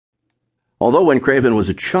Although when Craven was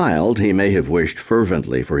a child, he may have wished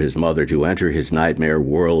fervently for his mother to enter his nightmare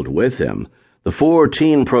world with him, the four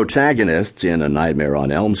teen protagonists in A Nightmare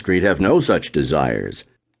on Elm Street have no such desires.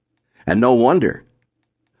 And no wonder.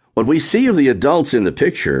 What we see of the adults in the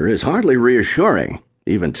picture is hardly reassuring.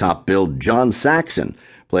 Even top-billed John Saxon,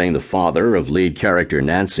 playing the father of lead character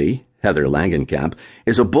Nancy, Heather Langenkamp,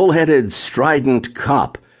 is a bullheaded, strident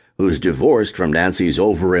cop who's divorced from Nancy's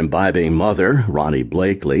over-imbibing mother, Ronnie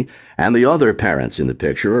Blakely, and the other parents in the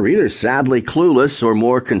picture are either sadly clueless or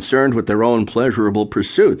more concerned with their own pleasurable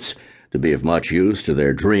pursuits to be of much use to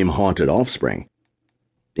their dream-haunted offspring.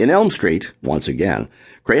 In Elm Street, once again,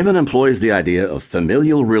 Craven employs the idea of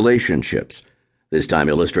familial relationships, this time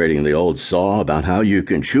illustrating the old saw about how you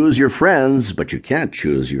can choose your friends, but you can't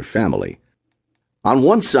choose your family. On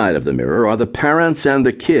one side of the mirror are the parents and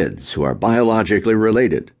the kids who are biologically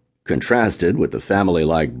related, contrasted with the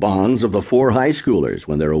family-like bonds of the four high schoolers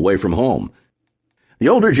when they're away from home. The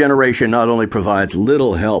older generation not only provides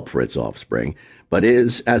little help for its offspring, but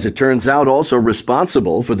is, as it turns out, also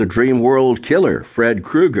responsible for the dream world killer, Fred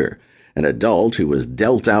Krueger, an adult who was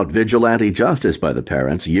dealt out vigilante justice by the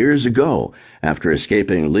parents years ago after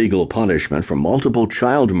escaping legal punishment for multiple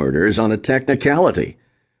child murders on a technicality,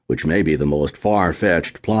 which may be the most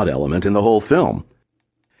far-fetched plot element in the whole film.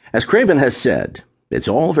 As Craven has said, it's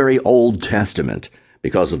all very Old Testament.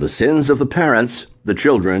 Because of the sins of the parents, the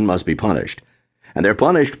children must be punished. And they're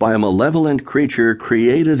punished by a malevolent creature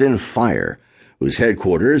created in fire, whose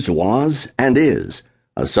headquarters was, and is,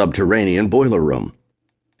 a subterranean boiler room.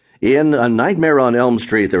 In A Nightmare on Elm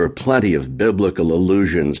Street, there are plenty of biblical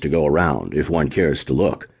allusions to go around, if one cares to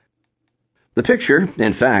look. The picture,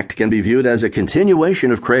 in fact, can be viewed as a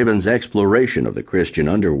continuation of Craven's exploration of the Christian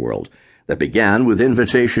underworld that began with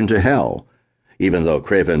Invitation to Hell, even though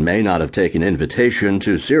Craven may not have taken Invitation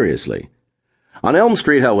too seriously. On Elm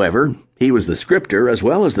Street, however, he was the scripter as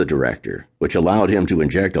well as the director, which allowed him to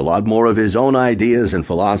inject a lot more of his own ideas and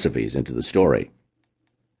philosophies into the story.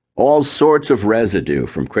 All sorts of residue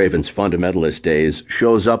from Craven's fundamentalist days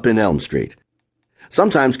shows up in Elm Street.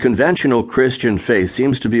 Sometimes conventional Christian faith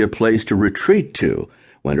seems to be a place to retreat to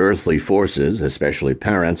when earthly forces, especially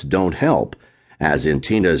parents, don't help, as in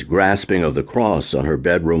Tina's grasping of the cross on her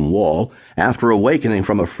bedroom wall after awakening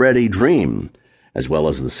from a Freddy dream, as well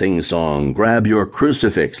as the sing-song "Grab Your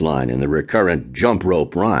Crucifix" line in the recurrent jump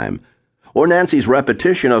rope rhyme, or Nancy's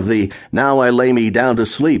repetition of the "Now I lay me down to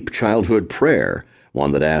sleep" childhood prayer,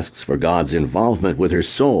 one that asks for God's involvement with her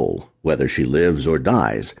soul, whether she lives or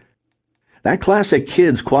dies. That classic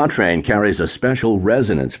kids' quatrain carries a special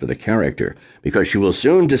resonance for the character, because she will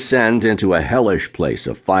soon descend into a hellish place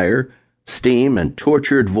of fire, steam, and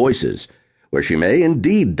tortured voices, where she may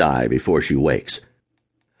indeed die before she wakes.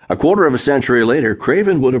 A quarter of a century later,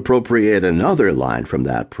 Craven would appropriate another line from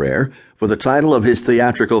that prayer for the title of his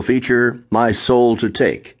theatrical feature, My Soul to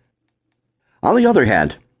Take. On the other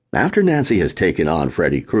hand, after Nancy has taken on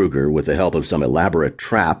Freddy Krueger with the help of some elaborate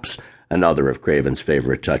traps, another of Craven's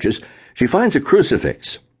favorite touches, she finds a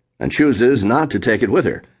crucifix and chooses not to take it with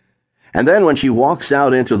her. And then when she walks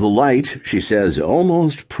out into the light, she says,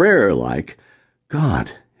 almost prayer-like,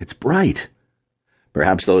 "God, it's bright."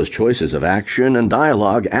 Perhaps those choices of action and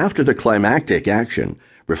dialogue after the climactic action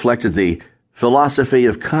reflected the philosophy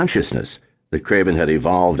of consciousness that Craven had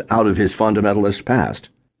evolved out of his fundamentalist past.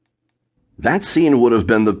 That scene would have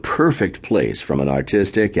been the perfect place from an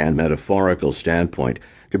artistic and metaphorical standpoint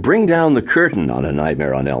to bring down the curtain on A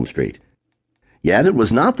Nightmare on Elm Street. Yet it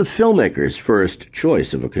was not the filmmaker's first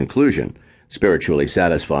choice of a conclusion, spiritually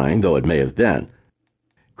satisfying though it may have been.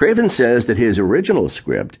 Craven says that his original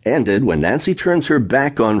script ended when Nancy turns her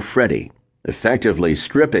back on Freddy, effectively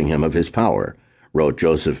stripping him of his power, wrote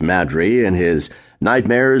Joseph Madry in his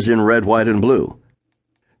Nightmares in Red, White, and Blue.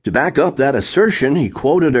 To back up that assertion, he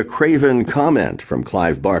quoted a Craven comment from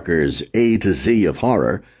Clive Barker's A to Z of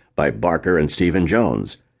Horror by Barker and Stephen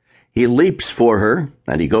Jones. He leaps for her,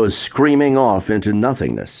 and he goes screaming off into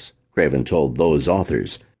nothingness, Craven told those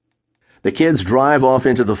authors. The kids drive off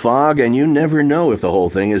into the fog, and you never know if the whole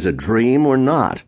thing is a dream or not.